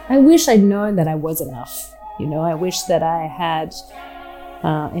I wish I'd known that I was enough. I wish that I had,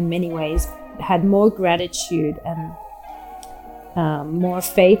 in many ways, had more gratitude and more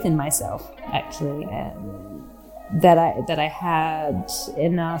faith in myself, actually, and that I had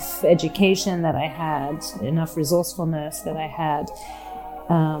enough education, that I had enough resourcefulness, that I had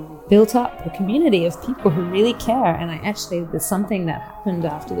built up a community of people who really care. And there's something that happened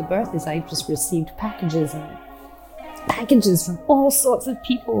after the birth is I just received packages from all sorts of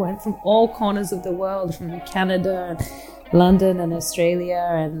people and from all corners of the world, from Canada, London and Australia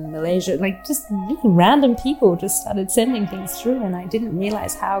and Malaysia, like just really random people just started sending things through, and I didn't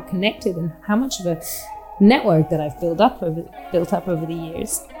realize how connected and how much of a network that I've built up over the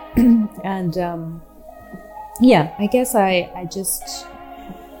years. And I guess I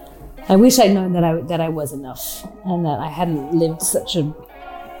wish I'd known that I was enough, and that I hadn't lived such a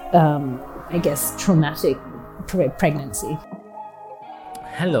traumatic pregnancy.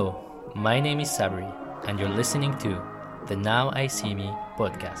 Hello, my name is Sabri, and you're listening to the Now I See Me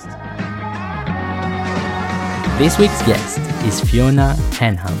podcast. This week's guest is Fiona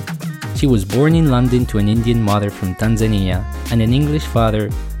Henham. She was born in London to an Indian mother from Tanzania and an English father,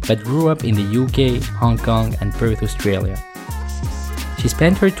 but grew up in the UK, Hong Kong, and Perth, Australia. She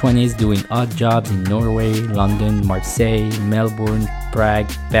spent her 20s doing odd jobs in Norway, London, Marseille, Melbourne, Prague,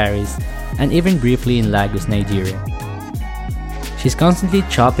 Paris, and even briefly in Lagos, Nigeria. She's constantly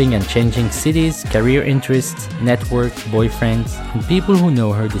chopping and changing cities, career interests, network, boyfriends, and people who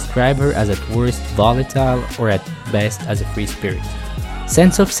know her describe her as at worst volatile or at best as a free spirit.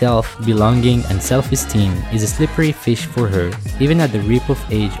 Sense of self, belonging, and self-esteem is a slippery fish for her, even at the reap-off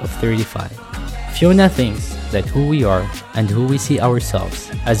age of 35. Fiona thinks that who we are and who we see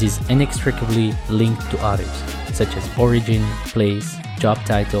ourselves as is inextricably linked to others, such as origin, place, job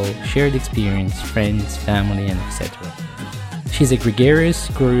title, shared experience, friends, family, and etc. She's a gregarious,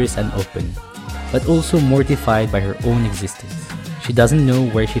 curious, and open, but also mortified by her own existence. She doesn't know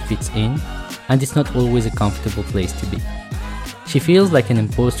where she fits in, and it's not always a comfortable place to be. She feels like an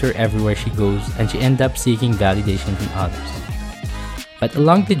imposter everywhere she goes, and she ends up seeking validation from others. But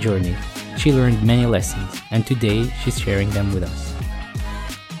along the journey, she learned many lessons, and today she's sharing them with us.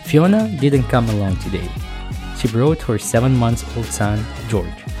 Fiona didn't come along today. She brought her 7-month-old son,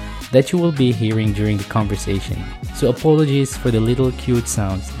 George, that you will be hearing during the conversation, so apologies for the little cute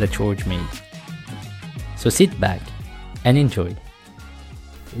sounds that George made. So sit back and enjoy.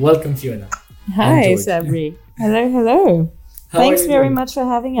 Welcome, Fiona. Hi, Sabri. Hello. Thanks very much for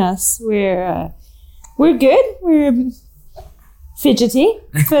having us. We're good. We're fidgety,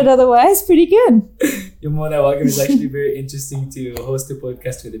 but otherwise pretty good. You're more than welcome. It's actually very interesting to host a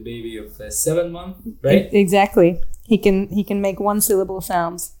podcast with a baby of 7 months, right? Exactly. He can make one-syllable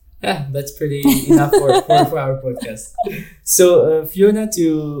sounds. Yeah, that's pretty enough for our podcast. So, Fiona,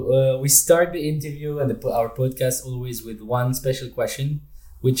 we start the interview and our podcast always with one special question,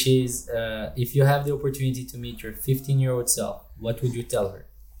 which is, if you have the opportunity to meet your 15-year-old self, what would you tell her?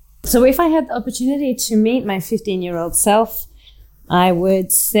 So if I had the opportunity to meet my 15-year-old self, I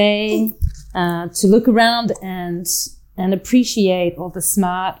would say to look around and appreciate all the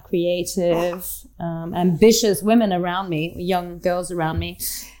smart, creative, ambitious women around me, young girls around me,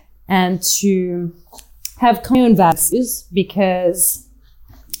 and to have common values, because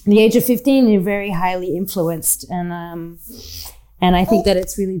at the age of 15, you're very highly influenced. And I think that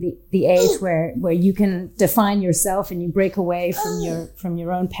it's really the age where you can define yourself and you break away from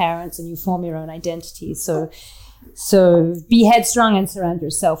your own parents and you form your own identity. So be headstrong and surround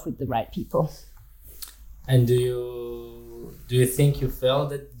yourself with the right people. And do you think you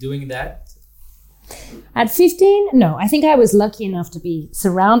failed at doing that? At 15, no. I think I was lucky enough to be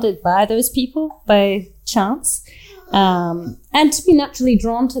surrounded by those people by chance, and to be naturally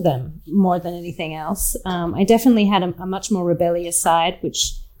drawn to them more than anything else. I definitely had a much more rebellious side,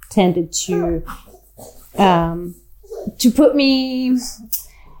 which tended to put me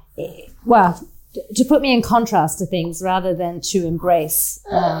in contrast to things rather than to embrace.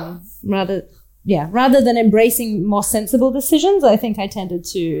 Rather than embracing more sensible decisions, I think I tended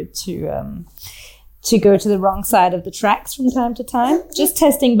to go to the wrong side of the tracks from time to time, just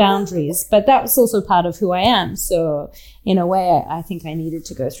testing boundaries. But that was also part of who I am. So in a way, I think I needed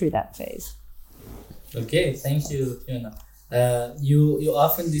to go through that phase. Okay, thank you, Fiona. You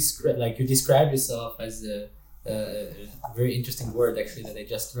often describe yourself as a very interesting word, actually, that I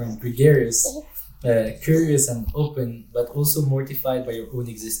just learned: gregarious, curious and open, but also mortified by your own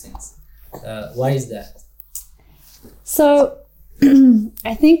existence. Why is that? So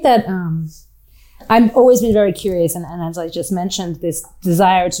I think that I've always been very curious, and as I just mentioned, this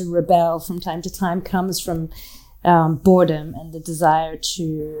desire to rebel from time to time comes from boredom and the desire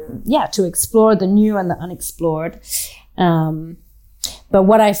to explore the new and the unexplored. But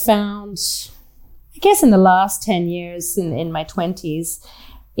what I found, I guess, in the last 10 years in my 20s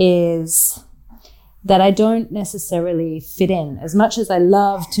is that I don't necessarily fit in. As much as I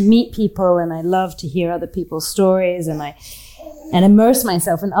love to meet people and I love to hear other people's stories and immerse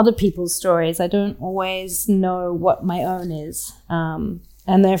myself in other people's stories, I don't always know what my own is. And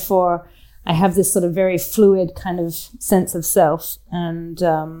therefore, I have this sort of very fluid kind of sense of self, and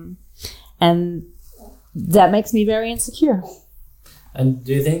that makes me very insecure. And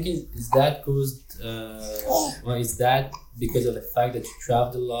do you think is that caused, is that because of the fact that you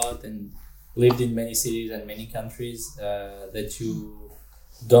traveled a lot and lived in many cities and many countries, that you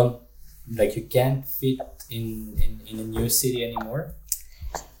don't, like, you can't fit in a new city anymore?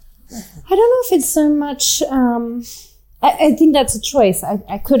 I don't know if it's so much. I think that's a choice.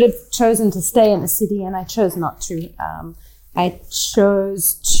 I could have chosen to stay in the city, and I chose not to. I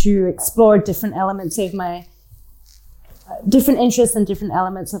chose to explore different elements of my different interests and different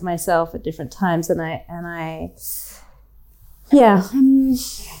elements of myself at different times,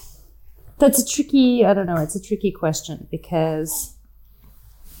 that's a tricky. I don't know. It's a tricky question because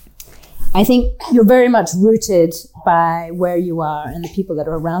I think you're very much rooted by where you are and the people that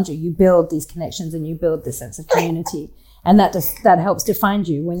are around you. You build these connections and you build this sense of community. And that helps define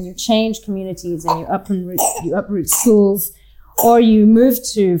you. When you change communities and you uproot schools, or you move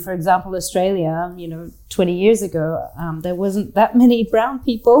to, for example, Australia, 20 years ago, there wasn't that many brown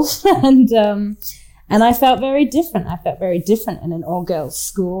people. And I felt very different. I felt very different in an all-girls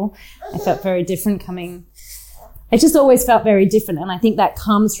school. I felt very different I just always felt very different. And I think that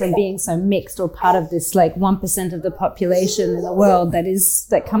comes from being so mixed, or part of this 1% of the population in the world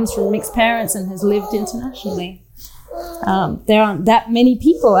that comes from mixed parents and has lived internationally. There aren't that many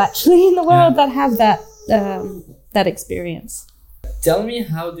people actually in the world that have that experience. Tell me,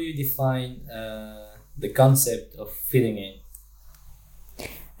 how do you define the concept of fitting in?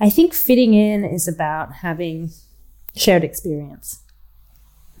 I think fitting in is about having shared experience,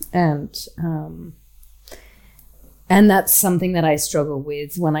 and that's something that I struggle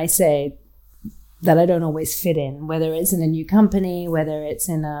with when I say that I don't always fit in, whether it's in a new company, whether it's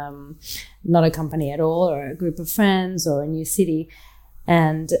in not a company at all, or a group of friends, or a new city.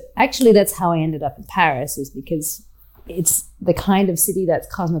 And actually, that's how I ended up in Paris, is because it's the kind of city that's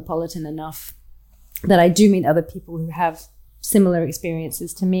cosmopolitan enough that I do meet other people who have similar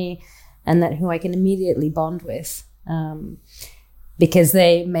experiences to me, and who I can immediately bond with, because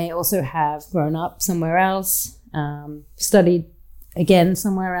they may also have grown up somewhere else, studied again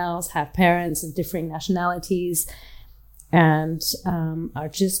somewhere else, have parents of differing nationalities, and are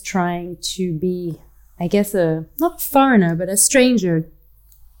just trying to be, I guess, not a foreigner, but a stranger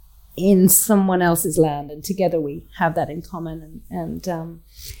in someone else's land. And together we have that in common.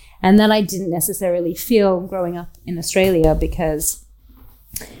 And then I didn't necessarily feel growing up in Australia because,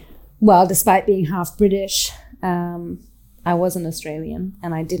 well, despite being half British, I wasn't Australian,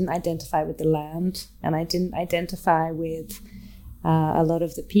 and I didn't identify with the land, and I didn't identify with a lot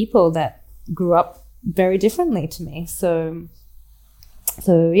of the people that grew up very differently to me. So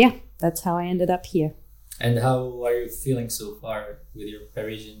yeah, that's how I ended up here. And how are you feeling so far with your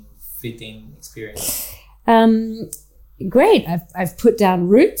Parisian fitting experience? Great. I've put down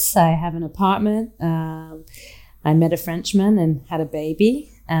roots. I have an apartment. I met a Frenchman and had a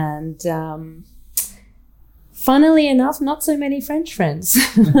baby. And funnily enough, not so many French friends.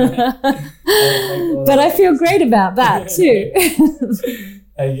 But I feel great about that too.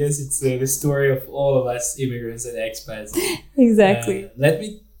 I guess it's the story of all of us immigrants and expats. Exactly. Let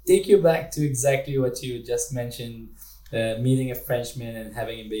me take you back to exactly what you just mentioned, meeting a Frenchman and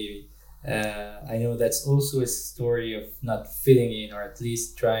having a baby. I know that's also a story of not fitting in, or at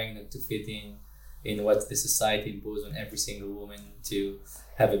least trying not to fit in what the society imposed on every single woman to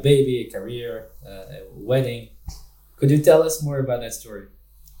have a baby, a career, a wedding. Could you tell us more about that story?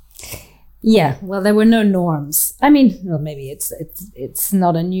 Yeah, well, there were no norms. I mean, well, maybe it's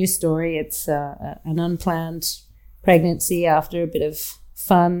not a new story. It's an unplanned pregnancy after a bit of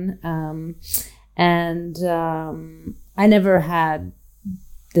fun, and I never had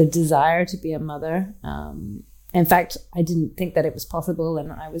the desire to be a mother. In fact, I didn't think that it was possible,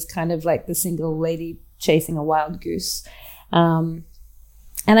 and I was kind of like the single lady chasing a wild goose. And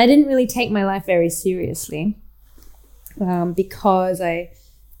I didn't really take my life very seriously, because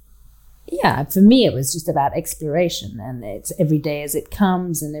for me, it was just about exploration, and it's every day as it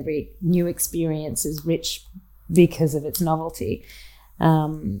comes, and every new experience is rich because of its novelty.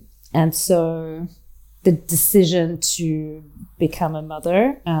 And so the decision to become a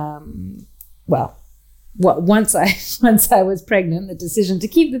mother, once I was pregnant, the decision to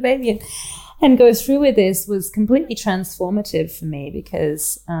keep the baby and go through with this was completely transformative for me,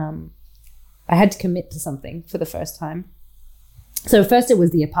 because I had to commit to something for the first time. So first it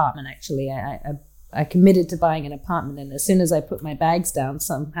was the apartment, actually. I committed to buying an apartment, and as soon as I put my bags down,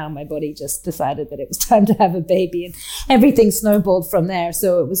 somehow my body just decided that it was time to have a baby, and everything snowballed from there.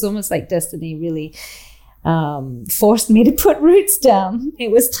 So it was almost like destiny really forced me to put roots down.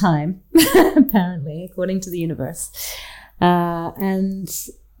 It was time, apparently, according to the universe. And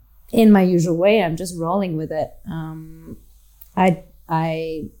in my usual way, I'm just rolling with it.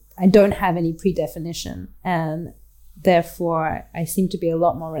 I don't have any predefinition, and therefore I seem to be a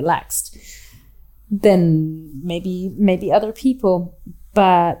lot more relaxed than maybe other people.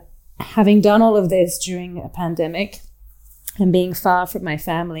 But having done all of this during a pandemic and being far from my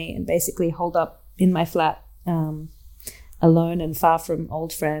family and basically holed up in my flat alone and far from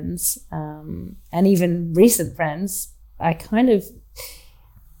old friends and even recent friends, I kind of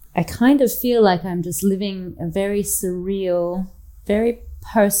feel like I'm just living a very surreal, very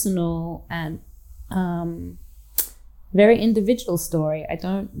personal and very individual story. I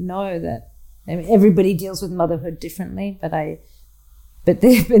don't know that, I mean, everybody deals with motherhood differently, but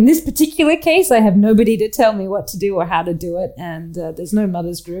in this particular case, I have nobody to tell me what to do or how to do it, and there's no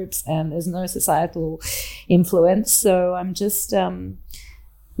mothers groups and there's no societal influence. So I'm just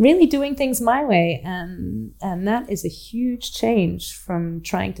really doing things my way, and that is a huge change from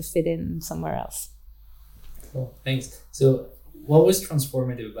trying to fit in somewhere else. Cool, thanks. So what was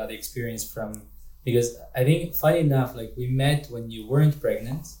transformative about the experience because I think, funny enough, like we met when you weren't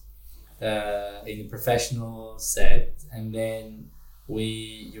pregnant in a professional set, and then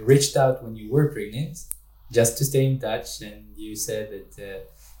you reached out when you were pregnant just to stay in touch, and you said that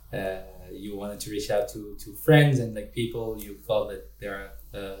you wanted to reach out to friends and like people you felt that they're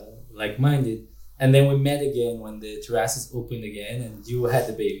like-minded. And then we met again when the terraces opened again and you had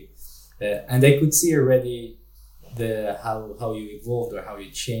the baby, and I could see already how you evolved or how you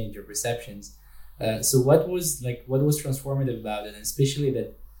changed your perceptions. So what was transformative about it, and especially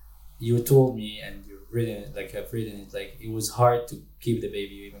that you told me, and I've written it, like it was hard to keep the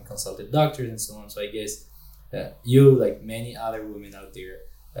baby. You even consulted doctors and so on. So I guess you, like many other women out there,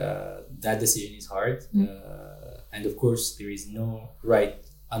 that decision is hard. And of course, there is no right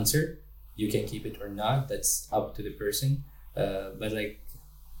answer. You can keep it or not. That's up to the person. But like,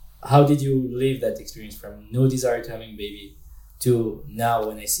 how did you live that experience from no desire to having a baby to now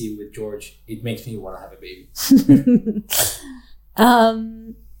when I see you with George, it makes me want to have a baby?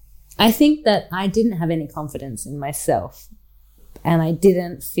 I think that I didn't have any confidence in myself, and I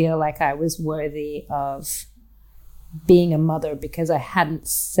didn't feel like I was worthy of being a mother because I hadn't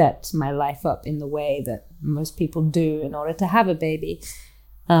set my life up in the way that most people do in order to have a baby.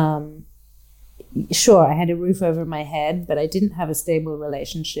 Sure, I had a roof over my head, but I didn't have a stable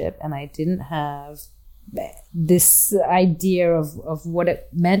relationship, and I didn't have this idea of what it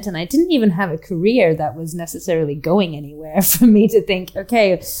meant, and I didn't even have a career that was necessarily going anywhere for me to think,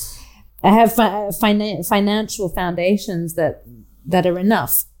 okay, I have financial foundations that are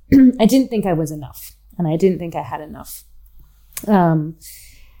enough. I didn't think I was enough, and I didn't think I had enough.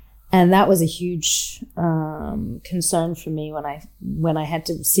 And that was a huge concern for me when I had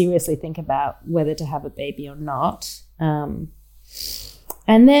to seriously think about whether to have a baby or not. And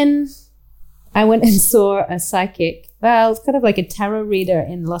then I went and saw a psychic. Well, it's kind of like a tarot reader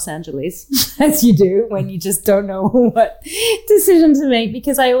in Los Angeles, as you do when you just don't know what decision to make.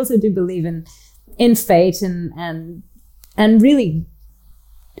 Because I also do believe in fate and really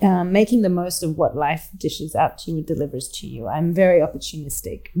making the most of what life dishes out to you and delivers to you. I'm very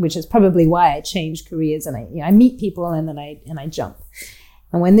opportunistic, which is probably why I change careers, and I meet people and then I jump.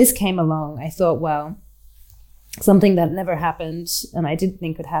 And when this came along, I thought, well, something that never happened and I didn't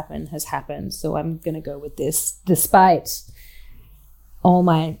think could happen has happened. So I'm going to go with this despite all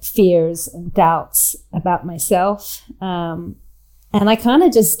my fears and doubts about myself. And I kind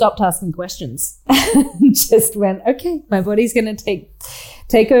of just stopped asking questions. Just went, okay, my body's going to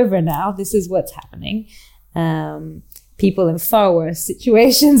take over now. This is what's happening. People in far worse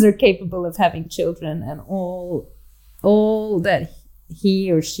situations are capable of having children, and all that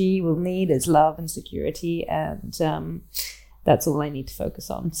he or she will need is love and security, and that's all I need to focus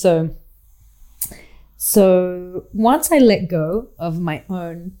on. So once I let go of my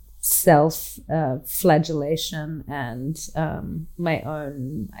own self-flagellation and my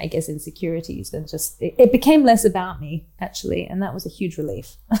own, I guess, insecurities, and just it became less about me, actually, and that was a huge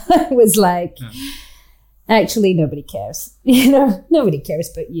relief. It was like, actually, nobody cares. Nobody cares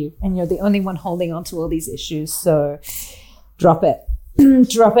but you, and you're the only one holding on to all these issues. So drop it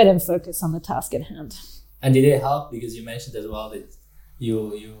and focus on the task at hand. And did it help? Because you mentioned as well that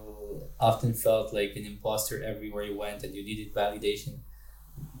you often felt like an imposter everywhere you went, and you needed validation.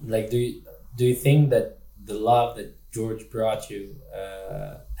 Like, do you think that the love that George brought you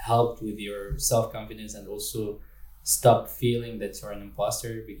helped with your self-confidence, and also stopped feeling that you're an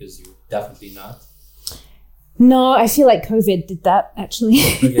imposter, because you're definitely not? No, I feel like COVID did that, actually.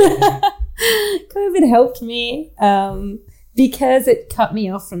 Okay. COVID helped me because it cut me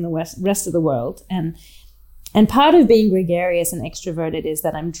off from the rest of the world. And part of being gregarious and extroverted is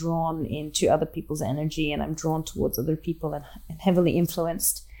that I'm drawn into other people's energy, and I'm drawn towards other people, and heavily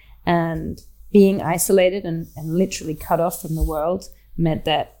influenced. And being isolated and literally cut off from the world meant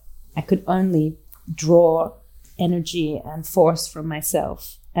that I could only draw energy and force from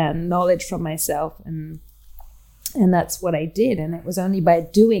myself and knowledge from myself. And that's what I did. And it was only by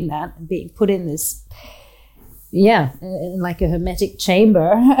doing that and being put in this, in like a hermetic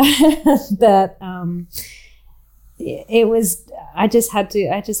chamber that it was, I just had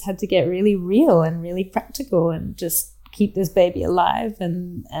to get really real and really practical and just keep this baby alive.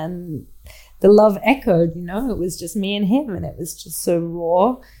 And the love echoed, it was just me and him, and it was just so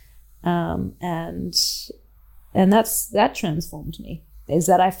raw. And that transformed me, is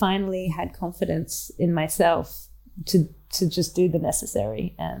that I finally had confidence in myself to just do the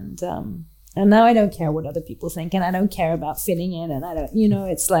necessary. And now I don't care what other people think, and I don't care about fitting in, and I don't,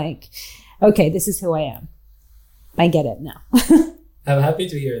 it's like, okay, this is who I am. I get it now. I'm happy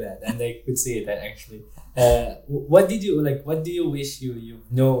to hear that, and I could see it actually. What do you wish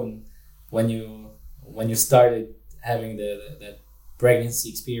you've known when you started having that pregnancy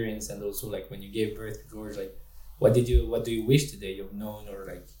experience, and also like when you gave birth to George? Like, what do you wish today you've known, or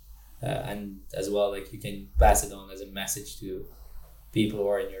like, and as well, like, you can pass it on as a message to people who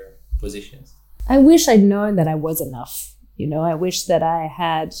are in your positions? I wish I'd known that I was enough. I wish that I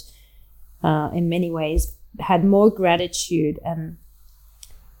had, in many ways, had more gratitude and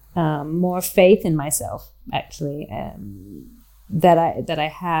more faith in myself, actually. That I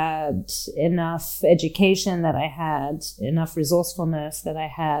had enough education, that I had enough resourcefulness, that I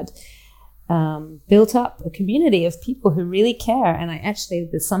had built up a community of people who really care. And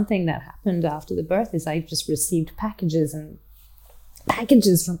there's something that happened after the birth, is I just received packages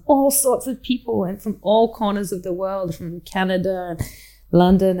from all sorts of people, and from all corners of the world, from Canada,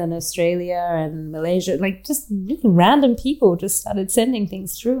 London and Australia and Malaysia, like just really random people just started sending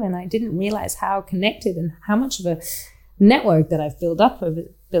things through. And I didn't realize how connected and how much of a network that I've built up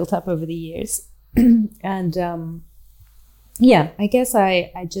over the years. And I guess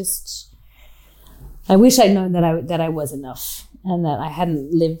I wish I'd known that I was enough, and that I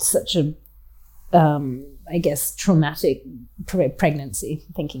hadn't lived such a traumatic pregnancy,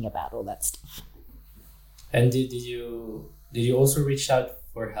 thinking about all that stuff. And did you also reach out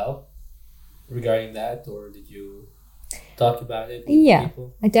for help regarding that, or did you talk about it with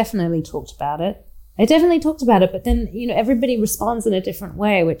people? I definitely talked about it. But then, everybody responds in a different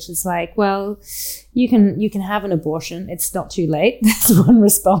way, which is like, well, you can have an abortion. It's not too late. That's one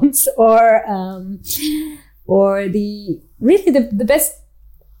response. Or the best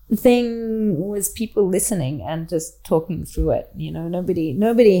thing was people listening and just talking through it.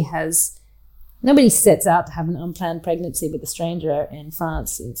 Nobody sets out to have an unplanned pregnancy with a stranger in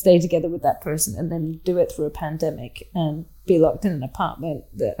France and stay together with that person and then do it through a pandemic and be locked in an apartment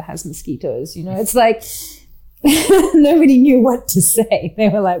that has mosquitoes. It's like nobody knew what to say. They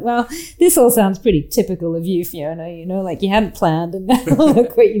were like, well, this all sounds pretty typical of you, Fiona, like you hadn't planned and now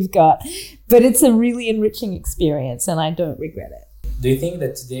look what you've got. But it's a really enriching experience, and I don't regret it. Do you think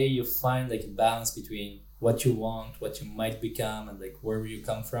that today you find like a balance between what you want, what you might become, and like where you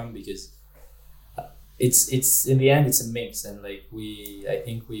come from? Because it's in the end, it's a mix, and like I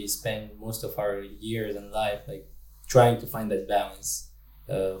think we spend most of our years in life like trying to find that balance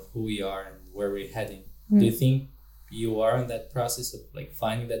of who we are and where we're heading. Do you think you are in that process of like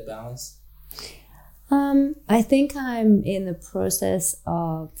finding that balance? I think I'm in the process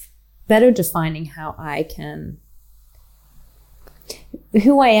of better defining how I can.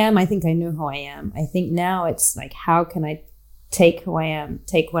 Who I am, I think I know who I am. I think now it's like, how can I take who I am,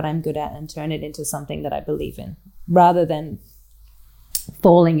 take what I'm good at, and turn it into something that I believe in, rather than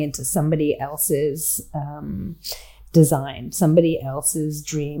falling into somebody else's design, somebody else's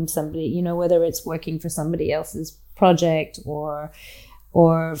dream, whether it's working for somebody else's project or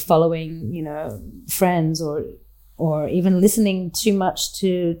following, friends, or even listening too much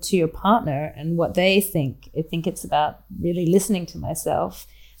to your partner and what they think. I think it's about really listening to myself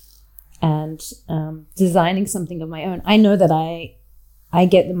and designing something of my own. I know that I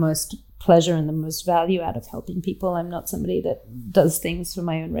get the most pleasure and the most value out of helping people. I'm not somebody that does things for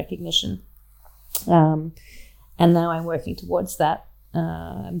my own recognition. And now I'm working towards that.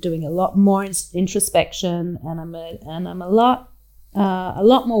 I'm doing a lot more introspection, and I'm a lot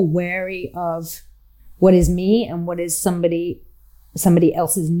more wary of what is me and what is somebody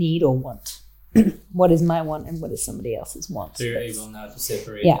else's need or want. What is my want and what is somebody else's want. So you're able now to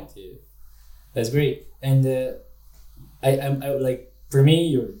separate into. That's great. And I like, for me,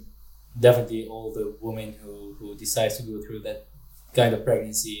 you're definitely all the women who decides to go through that kind of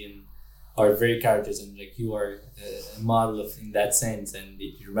pregnancy and are very courageous, and like you are a model of in that sense. And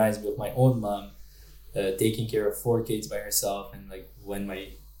it reminds me of my own mom taking care of 4 kids by herself, and like when my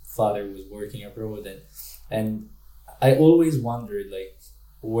father was working abroad, and I always wondered, like,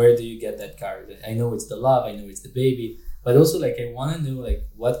 where do you get that courage? I know it's the love, I know it's the baby, but also like I want to know, like,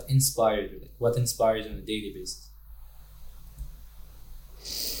 what inspired you, like what inspires you on a daily basis.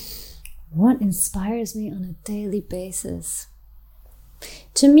 What inspires me on a daily basis?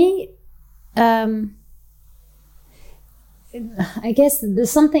 To me, I guess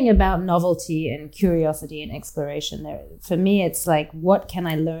there's something about novelty and curiosity and exploration there. For me, it's like, what can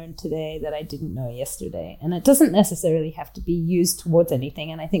I learn today that I didn't know yesterday? And it doesn't necessarily have to be used towards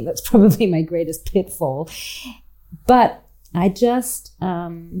anything. And I think that's probably my greatest pitfall. But I just,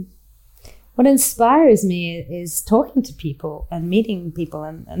 what inspires me is talking to people and meeting people.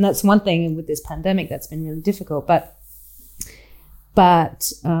 And that's one thing with this pandemic that's been really difficult. But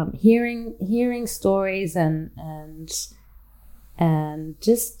hearing stories and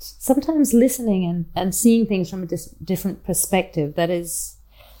just sometimes listening and seeing things from a different perspective, that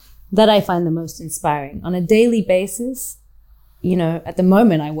I find the most inspiring. On a daily basis, you know, at the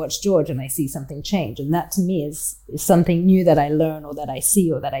moment I watch George and I see something change, and that to me is something new that I learn or that I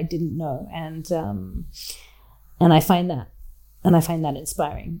see or that I didn't know, and I find that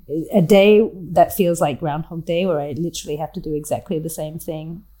inspiring. A day that feels like Groundhog Day, where I literally have to do exactly the same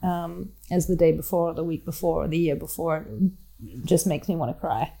thing as the day before, or the week before, or the year before, just makes me want to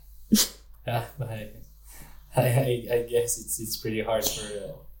cry. Yeah, I guess it's pretty hard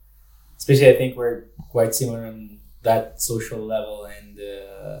for, especially I think we're quite similar on that social level, and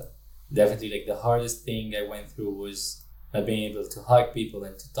definitely like the hardest thing I went through was not being able to hug people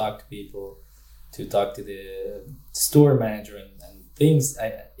and to talk to people, to talk to the store manager and things.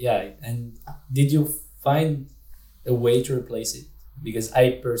 And did you find a way to replace it? Because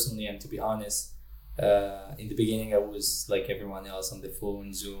I personally, and to be honest, in the beginning I was like everyone else on the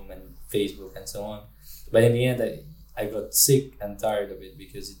phone, Zoom and Facebook and so on. But in the end, I got sick and tired of it,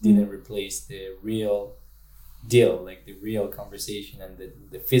 because it didn't replace the real deal, like the real conversation and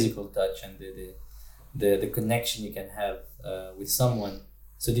the physical touch and the connection you can have with someone.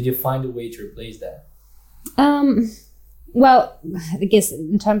 So did you find a way to replace that? Well, I guess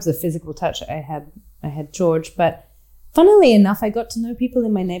in terms of physical touch, I had George, but funnily enough, I got to know people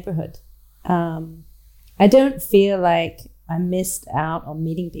in my neighborhood. I don't feel like I missed out on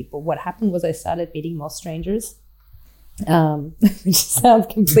meeting people. What happened was I started meeting more strangers, which sounds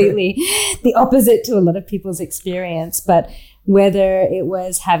completely the opposite to a lot of people's experience. But whether it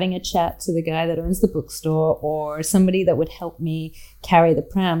was having a chat to the guy that owns the bookstore, or somebody that would help me carry the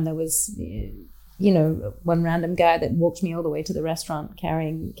pram, there was, you know, one random guy that walked me all the way to the restaurant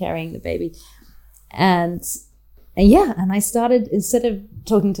carrying the baby. And I started, instead of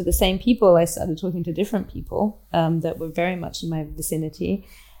talking to the same people, I started talking to different people that were very much in my vicinity.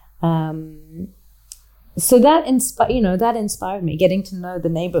 So that inspired me. Getting to know the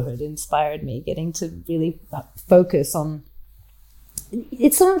neighborhood inspired me. Getting to really focus on,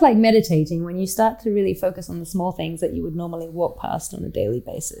 it's sort of like meditating, when you start to really focus on the small things that you would normally walk past on a daily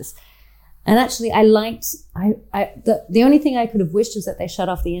basis. And actually, the only thing I could have wished was that they shut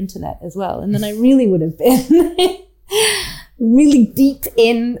off the internet as well. And then I really would have been really deep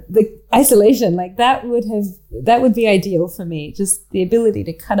in the isolation. Like that would be ideal for me. Just the ability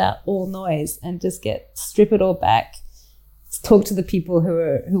to cut out all noise and just strip it all back. Talk to the people who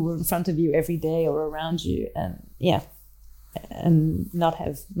were in front of you every day or around you, and not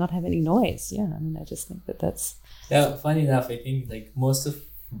have any noise. Yeah, I mean, I just think that's. Yeah, funny enough, I think like most of.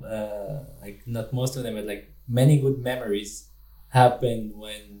 Like not most of them, but like many good memories happened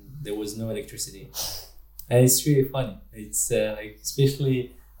when there was no electricity, and it's really funny. It's like,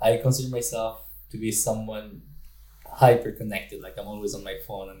 especially I consider myself to be someone hyper connected. Like I'm always on my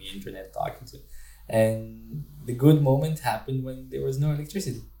phone, on the internet, talking to, and the good moment happened when there was no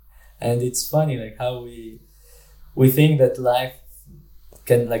electricity. And it's funny, like how we think that life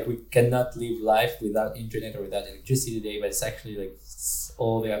we cannot live life without internet or without electricity today, but it's actually like it's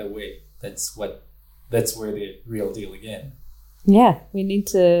all the other way. That's where the real deal again. Yeah, we need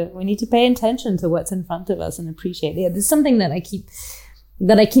to pay attention to what's in front of us and appreciate it. Yeah, there's something that I keep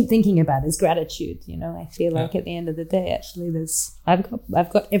that I keep thinking about is gratitude. You know, I feel like at the end of the day, actually,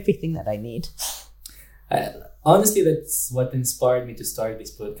 I've got everything that I need. Honestly, that's what inspired me to start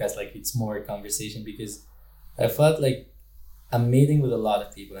this podcast. Like, it's more a conversation, because I felt like I'm meeting with a lot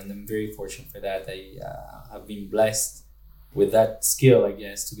of people, and I'm very fortunate for that. I've been blessed with that skill, I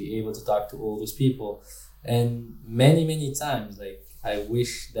guess, to be able to talk to all those people. And many times, like, I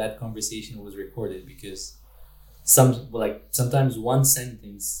wish that conversation was recorded, because sometimes one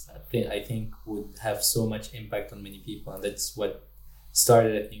sentence I think would have so much impact on many people, and that's what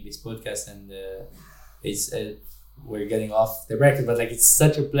started, I think, this podcast. And it's we're getting off the record, but like, it's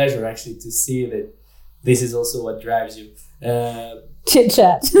such a pleasure actually to see that this is also what drives you. Chit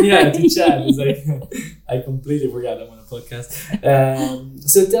chat. Yeah, chit chat. It's like I completely forgot I'm on a podcast.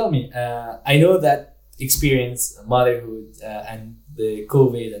 So tell me, I know that experience, motherhood, and the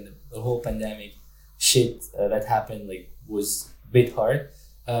COVID and the whole pandemic shit that happened, like, was a bit hard.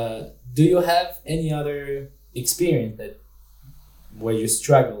 Do you have any other experience that where you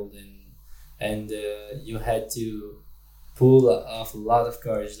struggled and you had to pull off a lot of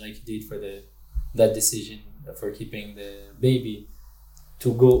courage, like you did for that decision for keeping the baby,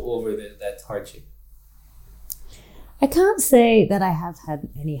 to go over that hardship? I can't say that I have had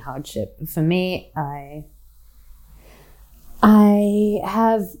any hardship. For me, I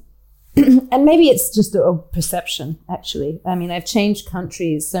have, and maybe it's just a perception, actually. I mean, I've changed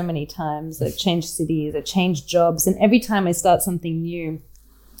countries so many times. I've changed cities, I've changed jobs. And every time I start something new,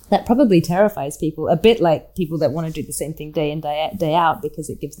 that probably terrifies people, a bit like people that want to do the same thing day in, day out, because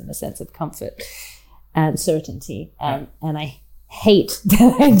it gives them a sense of comfort and certainty. And I hate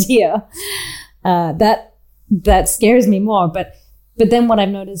that idea. That scares me more. But then what I've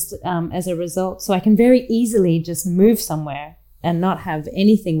noticed as a result, so I can very easily just move somewhere and not have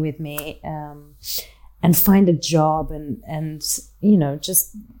anything with me, and find a job and you know,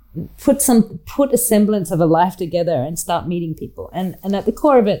 just put a semblance of a life together and start meeting people. And at the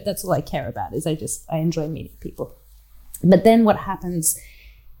core of it, that's all I care about, is I enjoy meeting people. But then what happens,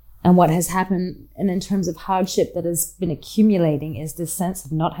 and what has happened, and in terms of hardship that has been accumulating, is this sense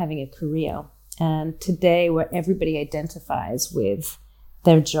of not having a career. And today, where everybody identifies with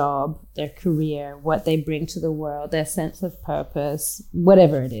their job, their career, what they bring to the world, their sense of purpose,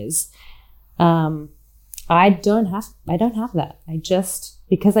 whatever it is, I don't have that. I just,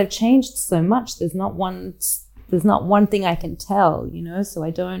 because I've changed so much, there's not one thing I can tell, you know. So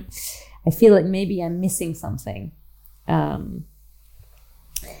I feel like maybe I'm missing something.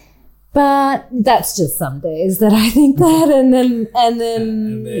 But that's just some days that I think that, and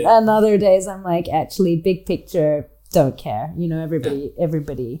then other days I'm like, actually, big picture, don't care. You know,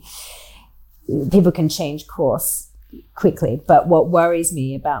 everybody, people can change course quickly. But what worries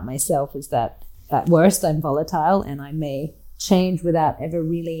me about myself is that at worst I'm volatile, and I may change without ever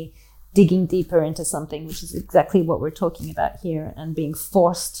really digging deeper into something, which is exactly what we're talking about here, and being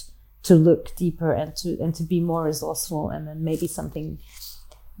forced to look deeper and to be more resourceful. And then maybe something,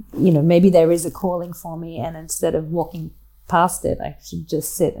 you know, maybe there is a calling for me, and instead of walking past it, I should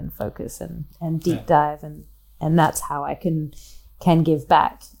just sit and focus and deep dive, and that's how I can give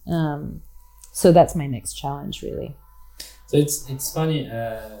back. So that's my next challenge, really. So it's funny.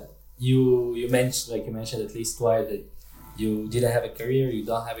 You mentioned at least twice that you didn't have a career, you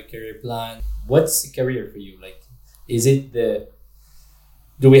don't have a career plan. What's a career for you? Like, is it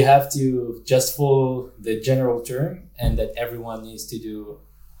do we have to just follow the general term, and that everyone needs to do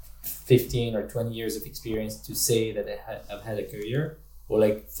 15 or 20 years of experience to say that I've had a career? Or,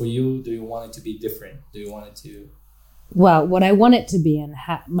 like, for you, do you want it to be different? Do you want it to? Well, what I want it to be, and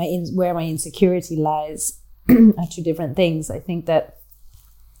where my insecurity lies, are two different things. I think that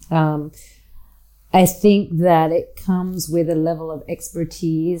it comes with a level of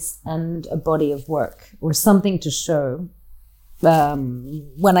expertise and a body of work, or something to show.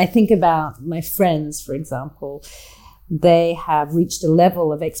 When I think about my friends, for example, they have reached a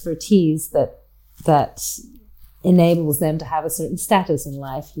level of expertise that enables them to have a certain status in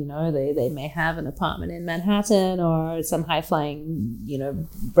life. You know, they may have an apartment in Manhattan or some high-flying, you know,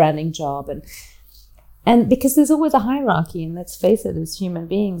 branding job, and because there's always a hierarchy, and let's face it, as human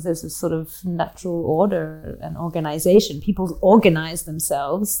beings, there's a sort of natural order and organization. People organize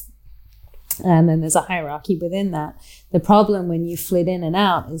themselves, and then there's a hierarchy within that. The problem when you flit in and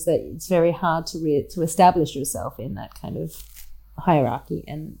out is that it's very hard to establish yourself in that kind of hierarchy,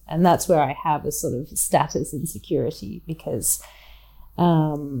 and that's where I have a sort of status insecurity, because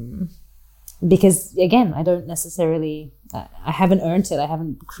again, I don't necessarily, I haven't earned it. I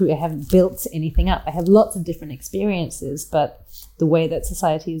haven't built anything up. I have lots of different experiences, but the way that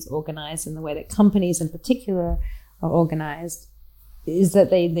society is organized and the way that companies in particular are organized is that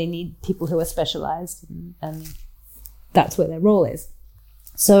they need people who are specialized, and that's where their role is.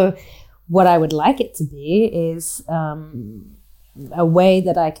 So what I would like it to be is a way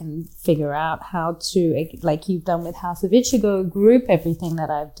that I can figure out how to, like you've done with House of Ichigo, group everything that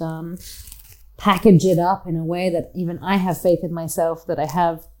I've done, package it up in a way that even I have faith in myself, that I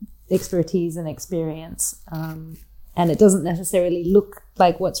have expertise and experience. And it doesn't necessarily look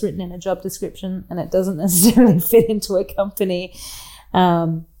like what's written in a job description, and it doesn't necessarily fit into a company.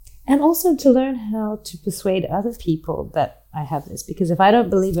 And also to learn how to persuade other people that I have this, because if I don't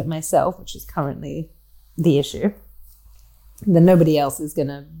believe it myself, which is currently the issue, then nobody else is going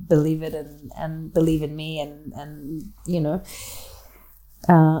to believe it and believe in me and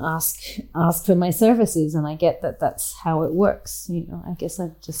ask for my services. And I get that that's how it works. I guess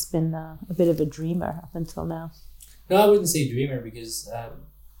I've just been a bit of a dreamer up until now. No, I wouldn't say dreamer, because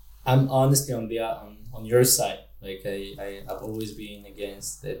I'm honestly on your side. Like I've always been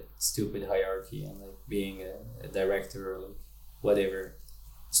against that stupid hierarchy and like being a director or like whatever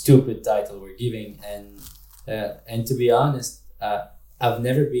stupid title we're giving. And to be honest, I've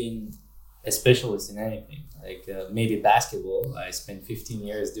never been a specialist in anything. Like maybe basketball, I spent 15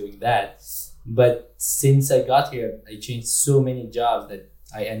 years doing that. But since I got here, I changed so many jobs that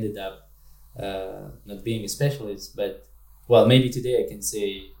I ended up not being a specialist. But well, maybe today I can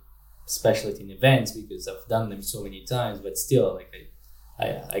say specialty in events because I've done them so many times. But still, like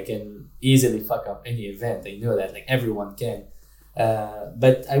I can easily fuck up any event. I know that, like everyone can.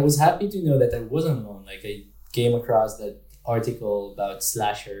 But I was happy to know that I wasn't alone. Like I came across that article about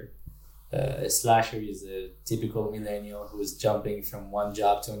slasher. A slasher is a typical millennial who is jumping from one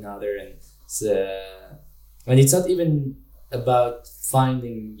job to another, and it's not even about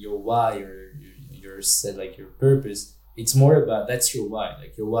finding your why or your purpose. It's more about that's your why.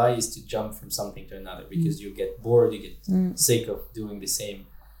 Like your why is to jump from something to another because you get bored, you get sick of doing the same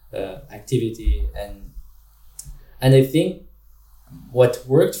activity, and I think what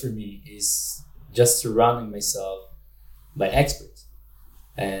worked for me is just surrounding myself by experts,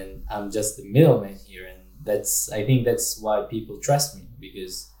 and I'm just the middleman here, and I think that's why people trust me,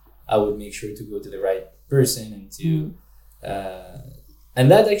 because I would make sure to go to the right person and to and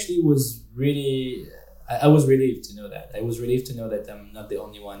that actually was really, I was relieved to know that. I was relieved to know that I'm not the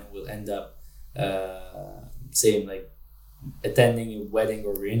only one who will end up saying like attending a wedding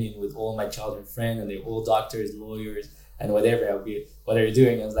or reunion with all my childhood friends, and they're all doctors, lawyers, and whatever. I'll be, what are you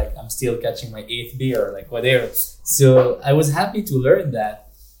doing? I was like, I'm still catching my 8th beer, or like whatever. So I was happy to learn that,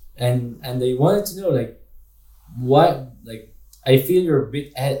 and they wanted to know like what, like I feel you're a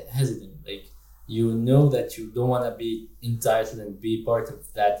bit hesitant, like you know that you don't want to be entitled and be part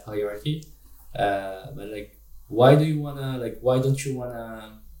of that hierarchy, but like why don't you want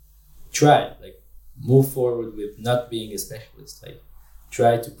to try, like move forward with not being a specialist, like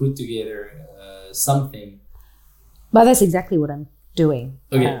try to put together something. But that's exactly what I'm doing.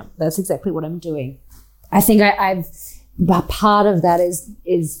 Okay. That's exactly what I'm doing. I think I've part of that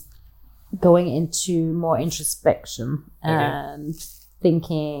is going into more introspection and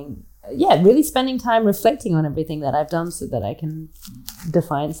thinking, really spending time reflecting on everything that I've done so that I can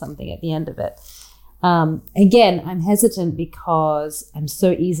define something at the end of it. Again, I'm hesitant because I'm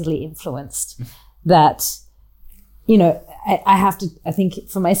so easily influenced that, I have to, I think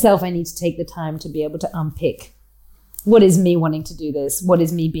for myself, I need to take the time to be able to unpick what is me wanting to do this? What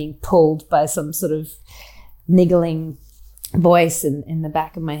is me being pulled by some sort of niggling voice in the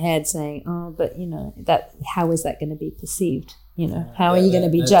back of my head saying, oh, but that, how is that going to be perceived? How are you going to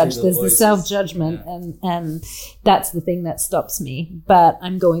be judged? There's the self-judgment, and that's the thing that stops me. But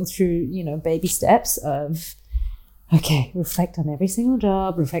I'm going through, baby steps of, okay, reflect on every single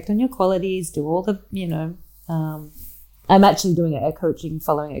job, reflect on your qualities, do all the, I'm actually doing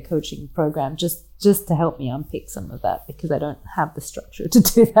following a coaching program just to help me unpick some of that, because I don't have the structure to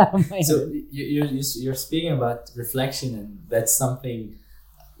do that on my own. So you're speaking about reflection, and that's something,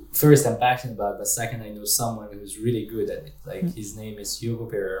 first, I'm passionate about, but second, I know someone who's really good at it. Like his name is Hugo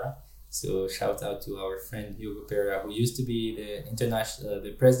Pereira. So shout out to our friend Hugo Pereira, who used to be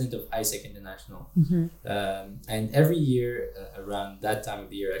the president of ISEC International. And every year around that time of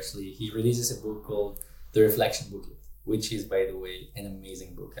the year, actually, he releases a book called The Reflection Booklet, which is, by the way, an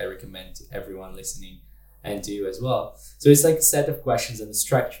amazing book. I recommend to everyone listening and to you as well. So it's like a set of questions and a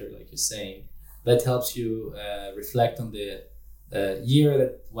structure, like you're saying, that helps you reflect on the year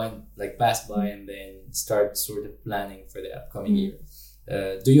that passed by, and then start sort of planning for the upcoming year.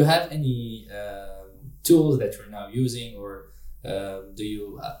 Do you have any tools that you're now using, or do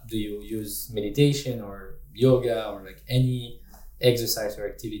you use meditation or yoga or like any exercise or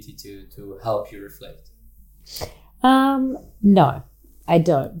activity to help you reflect? No, I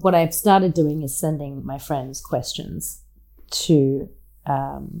don't. What I've started doing is sending my friends questions to,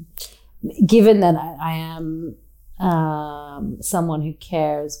 given that I am someone who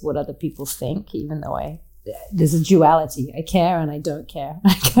cares what other people think, even though there's a duality. I care and I don't care.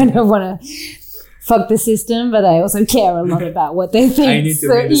 I kind of want to fuck the system, but I also care a lot about what they think. I need to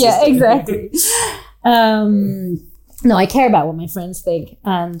read the system. Exactly. No, I care about what my friends think,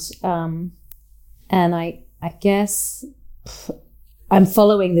 and I guess I'm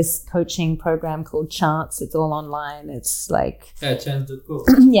following this coaching program called Chance. It's all online. It's like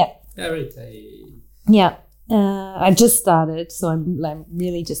chance.com. Yeah. Yeah, right. Yeah. I've just started, so I'm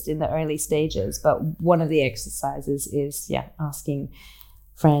really just in the early stages. But one of the exercises is asking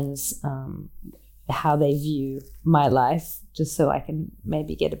friends how they view my life, just so I can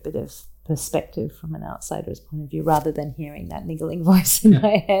maybe get a bit of perspective from an outsider's point of view, rather than hearing that niggling voice in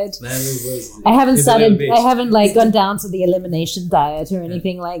my head. I haven't like gone down to the elimination diet or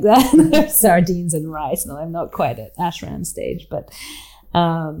anything like that. Sardines and rice. No, I'm not quite at ashram stage, but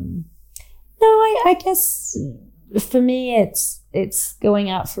no, I guess for me it's going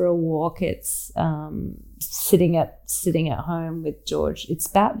out for a walk. It's sitting at home with George. It's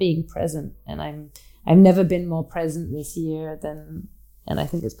about being present, and I've never been more present this year than. And I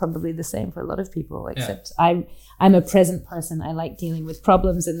think it's probably the same for a lot of people, except I'm a present person. I like dealing with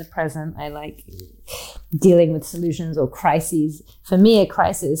problems in the present. I like dealing with solutions or crises. For me, a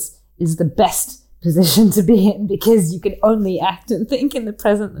crisis is the best position to be in, because you can only act and think in the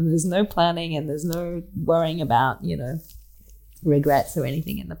present, and there's no planning and there's no worrying about, regrets or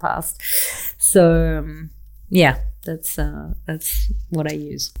anything in the past. So, that's what I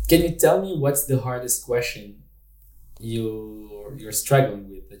use. Can you tell me what's the hardest question you're struggling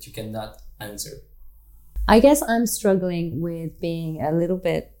with that you cannot answer? I guess I'm struggling with being a little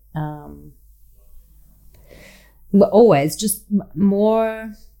bit always just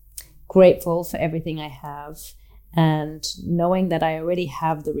more grateful for everything I have, and knowing that I already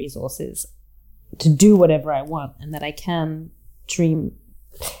have the resources to do whatever I want, and that I can dream.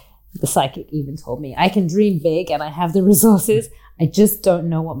 The psychic even told me I can dream big and I have the resources. I just don't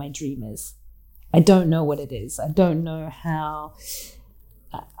know what my dream is. I don't know what it is. I don't know how.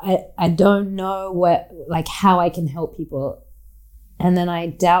 I don't know how I can help people. And then I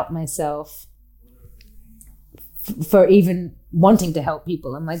doubt myself for even wanting to help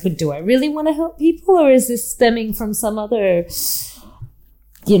people. I'm like, but do I really want to help people? Or is this stemming from some other,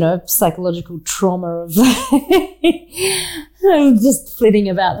 psychological trauma of just flitting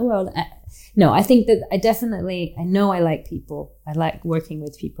about the world? No, I think that I know I like people. I like working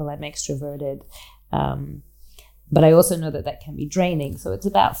with people. I'm extroverted. But I also know that can be draining. So it's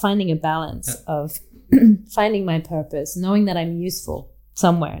about finding a balance of finding my purpose, knowing that I'm useful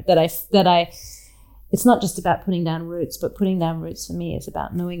somewhere, it's not just about putting down roots, but putting down roots for me is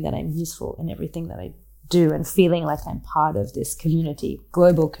about knowing that I'm useful in everything that I do, and feeling like I'm part of this community,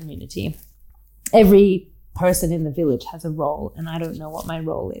 global community. Every person in the village has a role, and I don't know what my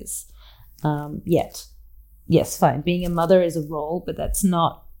role is yet. Yes, fine. Being a mother is a role, but that's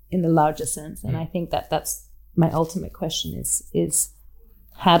not in the larger sense. And I think that's my ultimate question is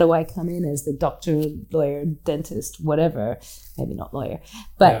how do I come in as the doctor, lawyer, dentist, whatever, maybe not lawyer,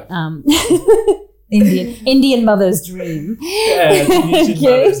 but Indian mother's dream. Yeah, Indonesian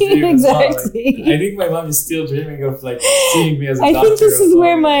mother's dream. Exactly. I think my mom is still dreaming of seeing me as a doctor. I think this is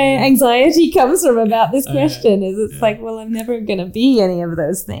where my anxiety comes from about this question. Well, I'm never gonna be any of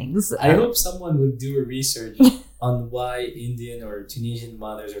those things. I hope someone would do a research on why Indian or Tunisian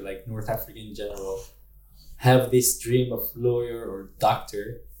mothers, or North African in general, have this dream of lawyer or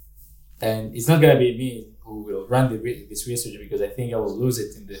doctor. And it's not gonna be me who will run this research, because I think I will lose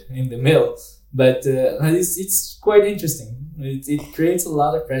it in the middle. But it's quite interesting. It creates a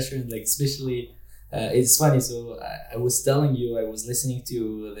lot of pressure, and especially it's funny. So I was telling you, I was listening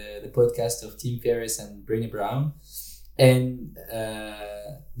to the podcast of Tim Ferriss and Brené Brown, and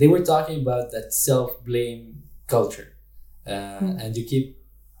they were talking about that self-blame culture, and you keep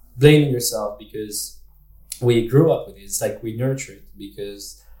blaming yourself because we grew up with it. It's we nurture it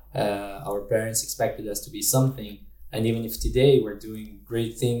because our parents expected us to be something. And even if today we're doing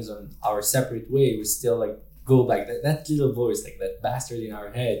great things on our separate way, we still go back. That little voice, that bastard in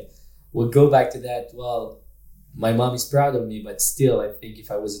our head, will go back to that. Well, my mom is proud of me, but still, I think if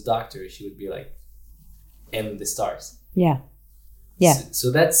I was a doctor, she would be in the stars. Yeah.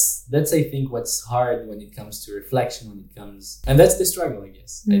 So that's I think what's hard when it comes to reflection. And that's the struggle, I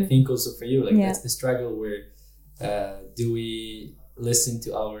guess. I think also for you, that's the struggle where do we listen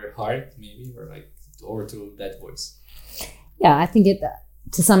to our heart, maybe, or to that voice? Yeah, I think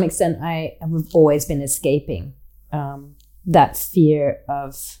to some extent, I have always been escaping that fear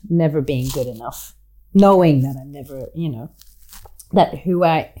of never being good enough, knowing that I'm never, that who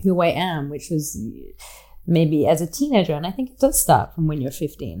I am, which was maybe as a teenager. And I think it does start from when you're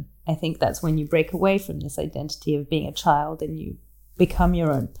 15. I think that's when you break away from this identity of being a child and you become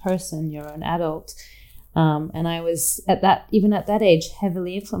your own person, your own adult. And I was even at that age,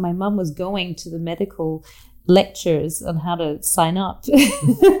 heavily influenced. My mum was going to the medical lectures on how to sign up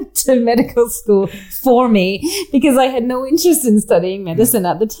to medical school for me because I had no interest in studying medicine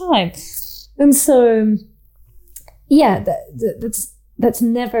at the time. And so, yeah, that's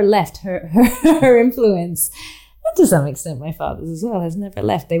never left her influence. And to some extent, my father's as well has never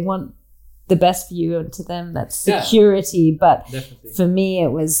left. They want the best for you, and to them that's security. But definitely. For me,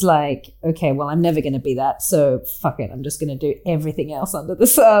 it was like, okay, well, I'm never going to be that. So fuck it. I'm just going to do everything else under the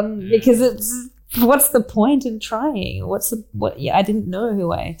sun because what's the point in trying? I didn't know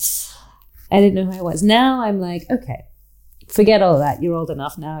who I was. Now I'm like, okay, forget all that. You're old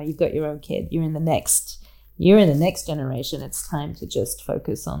enough now. You've got your own kid. You're in the next generation. It's time to just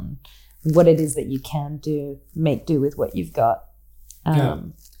focus on what it is that you can do, make do with what you've got.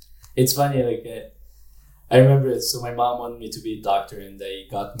 It's funny, like I remember, so my mom wanted me to be a doctor and I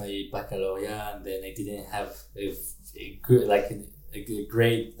got my baccalaureate and then I didn't have a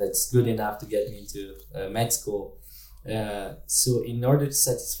grade that's good enough to get me into med school. So in order to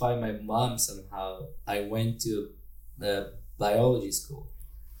satisfy my mom somehow, I went to biology school.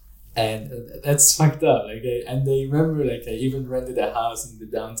 And that's fucked up. And I remember, I even rented a house in the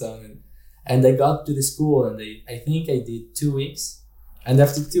downtown and I got to the school and I think I did 2 weeks. And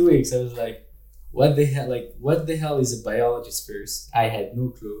after 2 weeks, I was like, what the hell is a biologist first? I had no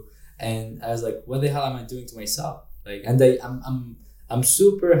clue. And I was like, what the hell am I doing to myself? I'm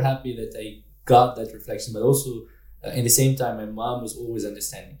super happy that I got that reflection, but also in the same time, my mom was always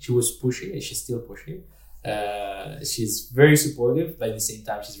understanding. She was pushy, and she's still pushy. She's very supportive, but at the same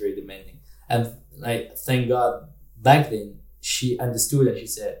time, she's very demanding. And thank God, back then, she understood and she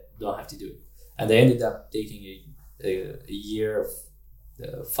said, don't have to do it. And I ended up taking a year of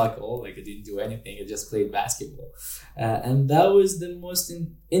fuck all. I didn't do anything. I just played basketball. And that was the most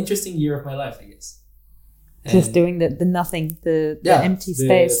interesting year of my life, I guess. And just doing the nothing, the empty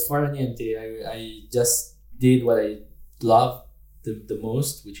space. For niente. I just did what I loved the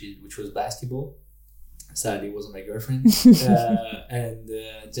most, which was basketball. Sadly, it wasn't my girlfriend. And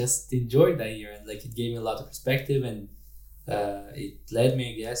just enjoyed that year. And it gave me a lot of perspective and it led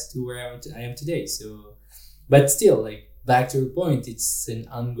me, I guess, to where I am today. So, but still, back to your point, it's an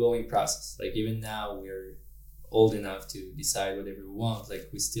ongoing process. Even now, we're old enough to decide whatever we want.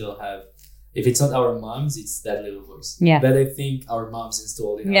 We still have, if it's not our moms, it's that little voice. Yeah. That I think our moms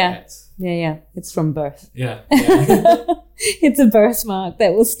installed in our heads. Yeah. It's from birth. Yeah. It's a birthmark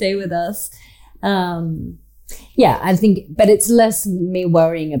that will stay with us. I think, but it's less me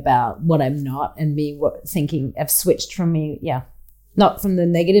worrying about what I'm not and me thinking I've switched from me. Yeah. Not from the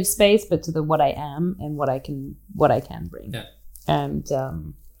negative space, but to the what I am and what I can bring. Yeah. And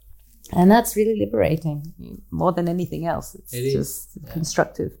that's really liberating more than anything else. It's just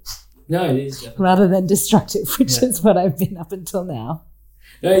constructive. No, it is. Definitely. Rather than destructive, which is what I've been up until now.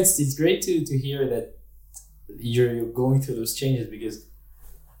 No, it's great to hear that you're going through those changes because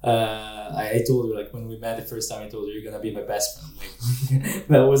I told you when we met the first time, I told you you're gonna be my best friend.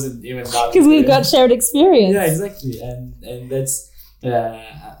 That wasn't even because we've got shared experience. Yeah, exactly, and that's.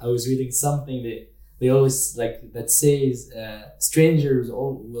 I was reading something that they always that says strangers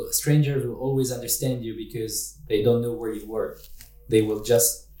will always understand you because they don't know where you were. They will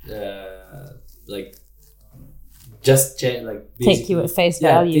just take you at face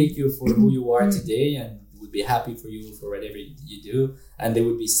value. Take you for who you are today and would be happy for you for whatever you do, and they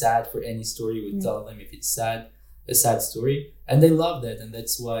would be sad for any story you would tell them if it's a sad story, and they love that, and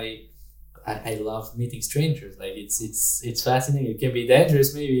that's why I love meeting strangers. It's fascinating. It can be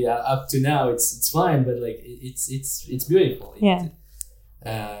dangerous, maybe up to now. It's fine, but it's beautiful.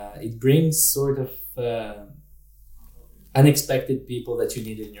 It brings sort of unexpected people that you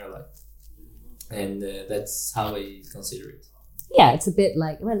need in your life, and that's how I consider it. Yeah, it's a bit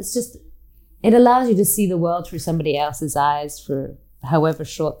it allows you to see the world through somebody else's eyes for however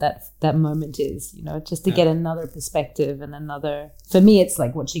short that moment is, just to get another perspective and for me, it's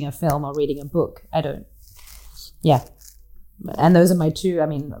like watching a film or reading a book. And those are my two. I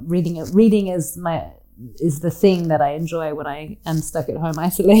mean, reading is the thing that I enjoy when I am stuck at home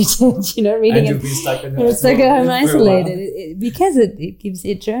isolated, reading. And you've been stuck at home isolated because it gives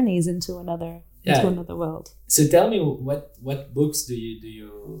it journeys into another world. So tell me, what books do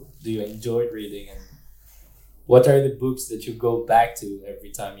you enjoy reading, and what are the books that you go back to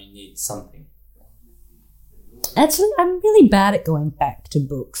every time you need something? Actually, I'm really bad at going back to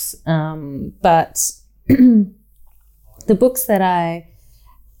books. But the books that I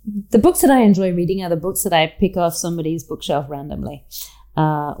enjoy reading are the books that I pick off somebody's bookshelf randomly,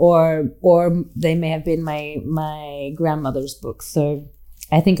 or they may have been my grandmother's books. So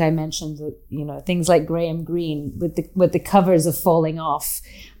I think I mentioned that, you know, things like Graham Greene with the covers are falling off.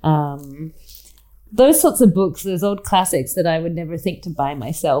 Those sorts of books, those old classics that I would never think to buy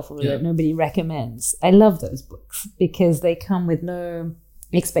myself or that nobody recommends. I love those books because they come with no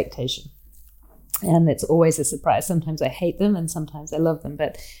expectation. And it's always a surprise. Sometimes I hate them and sometimes I love them.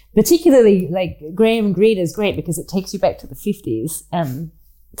 But particularly like Graham Greene is great because it takes you back to the 50s and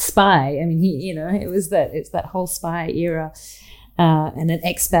spy. I mean, it's that whole spy era and an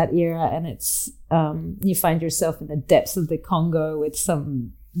expat era. And it's, you find yourself in the depths of the Congo with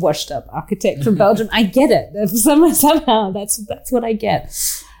some washed up architect from Belgium. I get it. Somehow that's what I get.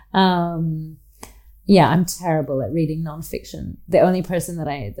 Yeah, I'm terrible at reading nonfiction. The only person that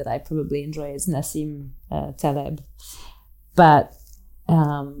I probably enjoy is Nassim Taleb. But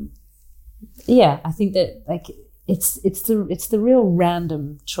yeah, I think that like it's the real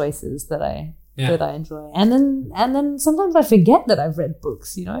random choices that I enjoy. And then sometimes I forget that I've read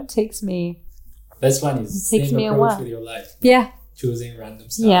books. You know, it takes me. That's funny. It takes me a while with your life. Yeah. Choosing random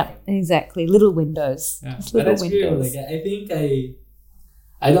stuff. Yeah, exactly. Little windows. Yeah. Just But little that's windows. true. Like I think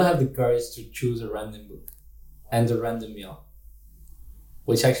I don't have the courage to choose a random book and a random meal,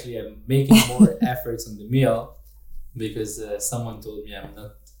 which actually I'm making more efforts on the meal because someone told me I'm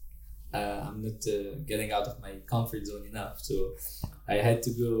not getting out of my comfort zone enough. So I had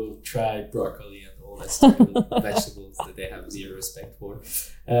to go try broccoli and all that stupid vegetables that I have zero respect for.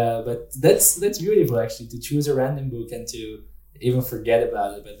 But that's beautiful actually, to choose a random book and to even forget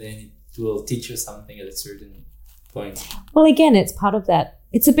about it, but then it will teach you something at a certain point. Well, again, it's part of that.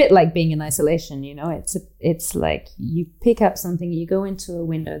 It's a bit like being in isolation, you know. It's like you pick up something, you go into a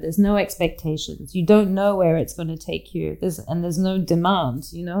window. There's no expectations. You don't know where it's going to take you. There's no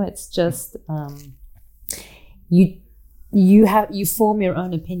demand, you know. It's just you form your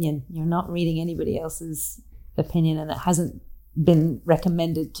own opinion. You're not reading anybody else's opinion, and it hasn't been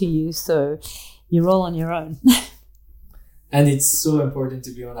recommended to you, so you're all on your own. And it's so important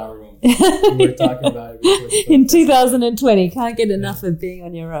to be on our own. We were talking about it before. In 2020, can't get enough of being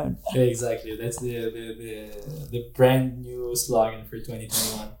on your own. Yeah, exactly. That's the brand new slogan for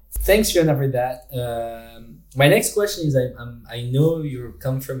 2021. Thanks, Fiona, for that. My next question is, I know you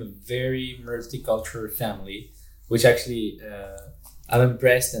come from a very multicultural family, which actually I'm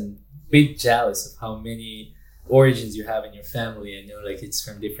impressed and a bit jealous of how many origins you have in your family. I know like it's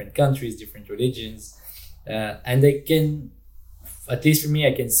from different countries, different religions. And I can, at least for me,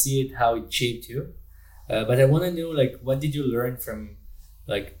 I can see it, how it shaped you. But I want to know, like, what did you learn from,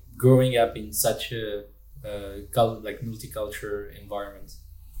 like, growing up in such a multicultural environment?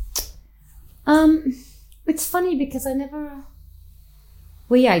 It's funny because I never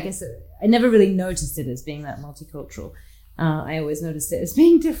really noticed it as being that multicultural. I always noticed it as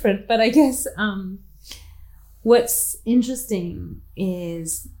being different. But I guess what's interesting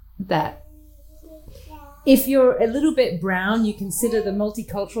is that if you're a little bit brown, you consider the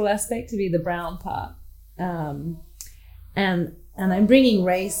multicultural aspect to be the brown part. And I'm bringing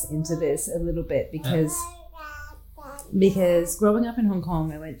race into this a little bit because growing up in Hong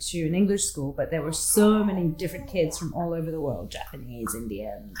Kong, I went to an English school, but there were so many different kids from all over the world, Japanese,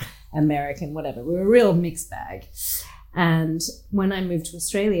 Indian, American, whatever. We were a real mixed bag. And when I moved to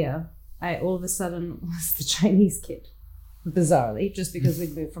Australia, I all of a sudden was the Chinese kid, bizarrely, just because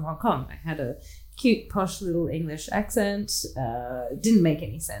we'd moved from Hong Kong. I had a cute, posh little English accent. Didn't make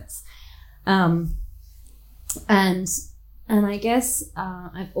any sense. And I guess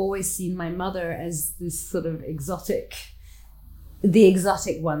I've always seen my mother as this sort of the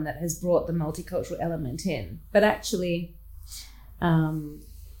exotic one that has brought the multicultural element in. But actually,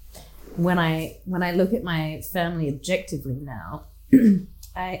 when I look at my family objectively now,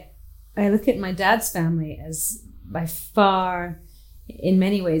 I look at my dad's family as by far, in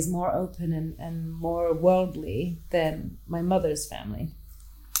many ways, more open and more worldly than my mother's family.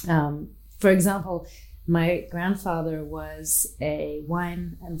 For example, my grandfather was a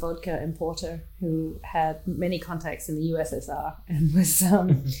wine and vodka importer who had many contacts in the USSR and was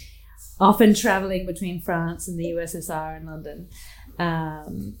often traveling between France and the USSR and London.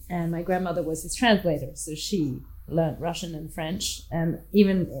 And my grandmother was his translator, so she learned Russian and French, and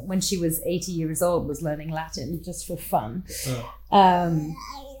even when she was 80 years old was learning Latin just for fun.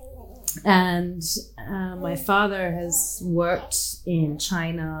 And my father has worked in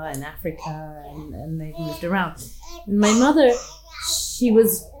China and Africa, and they've moved around. And my mother, she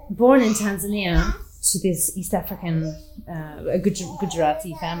was born in Tanzania, to this East African, a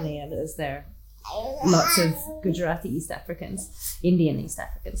Gujarati family, and there's there lots of Gujarati East Africans, Indian East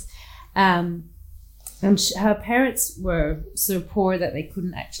Africans. And her parents were so poor that they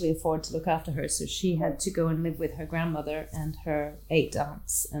couldn't actually afford to look after her. So she had to go and live with her grandmother and her 8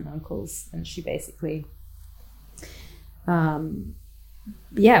 aunts and uncles. And she basically, waited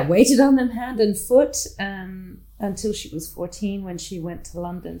on them hand and foot until she was 14, when she went to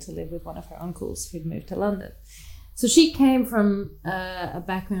London to live with one of her uncles who'd moved to London. So she came from a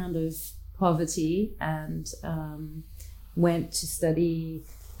background of poverty and went to study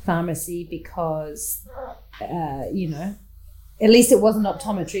pharmacy because, at least it wasn't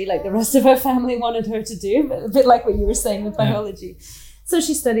optometry like the rest of her family wanted her to do, but a bit like what you were saying with biology. So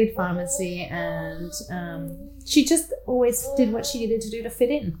she studied pharmacy, and she just always did what she needed to do to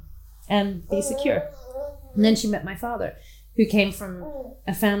fit in and be secure. And then she met my father, who came from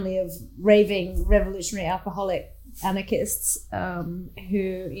a family of raving, revolutionary, alcoholic anarchists who,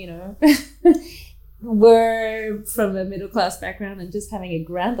 were from a middle-class background and just having a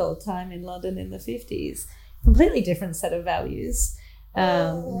grand old time in London in the 50s. Completely different set of values.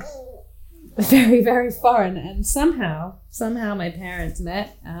 Very, very foreign. And somehow my parents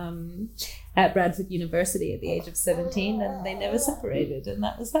met at Bradford University at the age of 17, and they never separated, and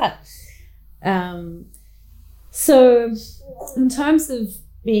that was that. So in terms of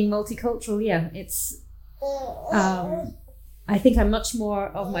being multicultural, it's I think I'm much more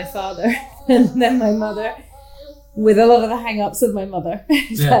of my father than my mother, with a lot of the hang-ups of my mother,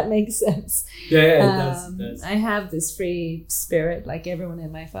 if that makes sense. It does. I have this free spirit like everyone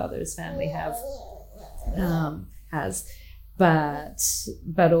in my father's family has,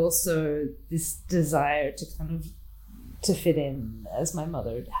 but also this desire to kind of to fit in as my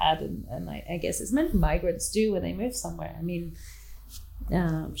mother had, and I guess as many migrants do when they move somewhere. I mean,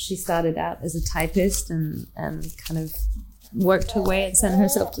 she started out as a typist and kind of worked her way and sent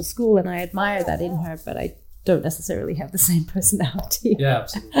herself to school, and I admire that in her, but I don't necessarily have the same personality. Yeah,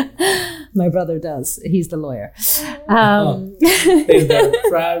 absolutely. My brother does. He's the lawyer. He's the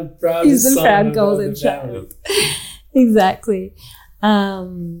proud he's the son proud of golden the family. child. Exactly.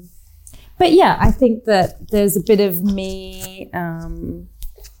 But yeah, I think that there's a bit of me,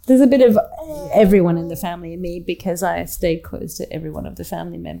 there's a bit of everyone in the family in me, because I stayed close to every one of the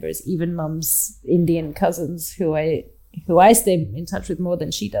family members, even Mum's Indian cousins who I stay in touch with more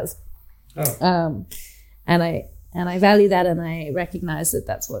than she does. Oh. And I value that, and I recognize that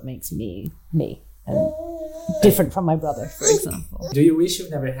that's what makes me and different from my brother, for example. Do you wish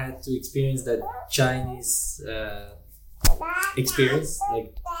you've never had to experience that Chinese experience,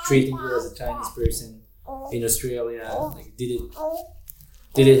 like treating you as a Chinese person in Australia? Like,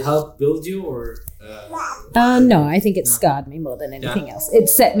 did it help build you, or? No, I think it scarred me more than anything else. It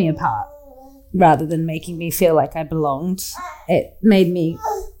set me apart rather than making me feel like I belonged. It made me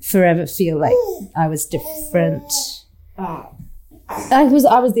forever feel like I was different. I was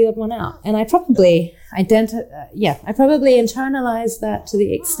the odd one out, and I probably internalized that to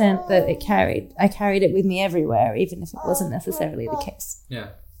the extent that I carried it with me everywhere, even if it wasn't necessarily the case.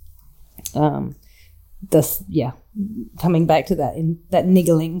 Coming back to that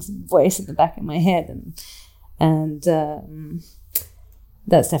niggling voice in the back of my head, and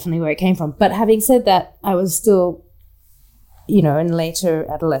that's definitely where it came from. But having said that, I was still, in later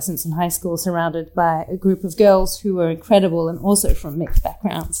adolescence and high school, surrounded by a group of girls who were incredible and also from mixed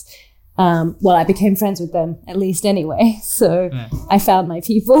backgrounds. I became friends with them, at least anyway. So I found my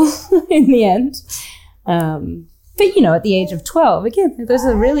people in the end. But, at the age of 12, again, those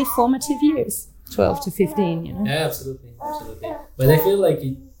are really formative years, 12 to 15, Yeah, absolutely. But I feel like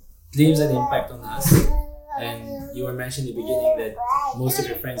it leaves an impact on us. And you were mentioning in the beginning that most of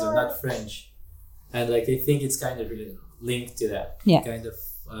your friends are not French. And I think it's kind of really linked to that. Yeah. Kind of,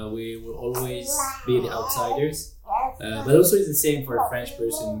 we will always be the outsiders. But also it's the same for a French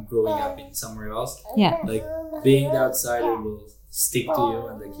person growing up in somewhere else. Yeah. Like, being the outsider will stick to you,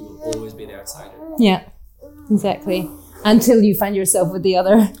 and you will always be the outsider. Yeah, exactly. Until you find yourself with the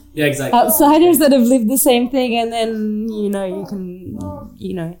other outsiders that have lived the same thing, and then, you can,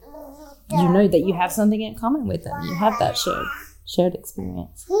 that you have something in common with them. You have that shared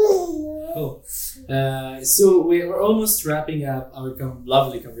experience. Cool. So we're almost wrapping up our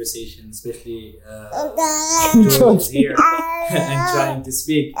lovely conversation, especially George is here and trying to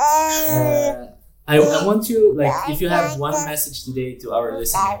speak. I want you, if you have one message today to our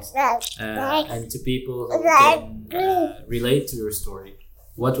listeners and to people who can relate to your story,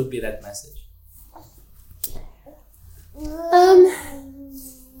 what would be that message?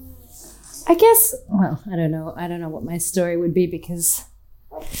 I guess, I don't know what my story would be, because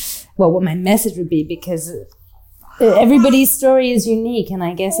what my message would be, because everybody's story is unique, and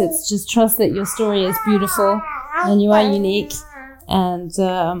I guess it's just trust that your story is beautiful and you are unique, and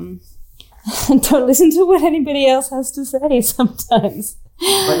don't listen to what anybody else has to say sometimes.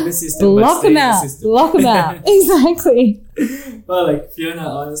 But the system, block them out. Block them out. Exactly. Well, like Fiona,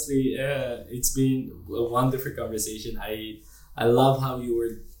 honestly, it's been a wonderful conversation. I love how you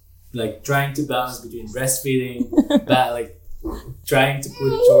were like trying to balance between breastfeeding, trying to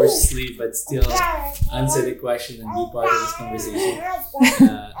put George to sleep, but still answer the question and be part of this conversation.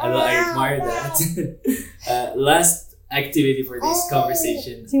 I admire that. Last activity for this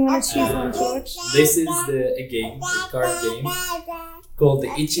conversation. Do you want to choose one, George? This is a card game called the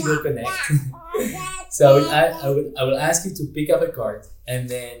Ichigo Connect. So I will ask you to pick up a card, and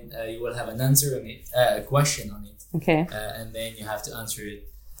then you will have an answer on it, a question on it. Okay. And then you have to answer it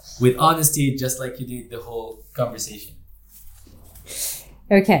with honesty, just like you did the whole conversation.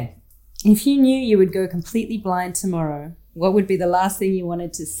 Okay. If you knew you would go completely blind tomorrow, what would be the last thing you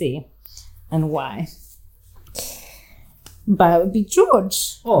wanted to see, and why? But it would be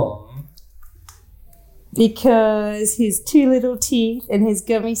George. Oh. Because his two little teeth and his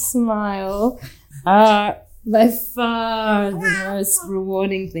gummy smile are by far the most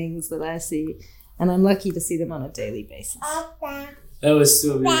rewarding things that I see. And I'm lucky to see them on a daily basis. That was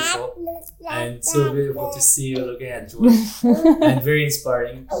so beautiful. And so beautiful to see you looking at George. And very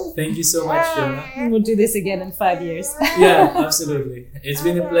inspiring. Thank you so much, Fiona. We'll do this again in 5 years. Yeah, absolutely. It's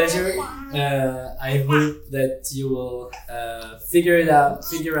been a pleasure. I hope that you will figure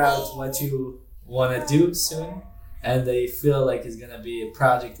out what you want to do soon. And I feel like it's going to be a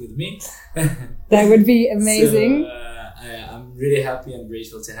project with me. That would be amazing. So, I'm really happy and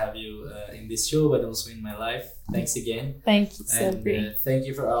grateful to have you in this show, but also in my life. Thanks again. Thank you, Sabri. And thank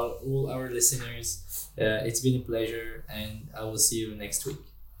you for all our listeners. It's been a pleasure, and I will see you next week.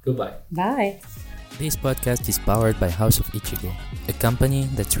 Goodbye. Bye. This podcast is powered by House of Ichigo, a company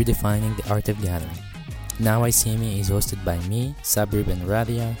that's redefining the art of gathering. Now I See Me is hosted by me, Sabri Ben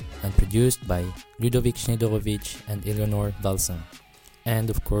Radia, and produced by Ludovic Shnedorovic and Eleanor Valsan. And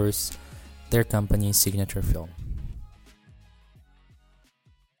of course, their company's signature film.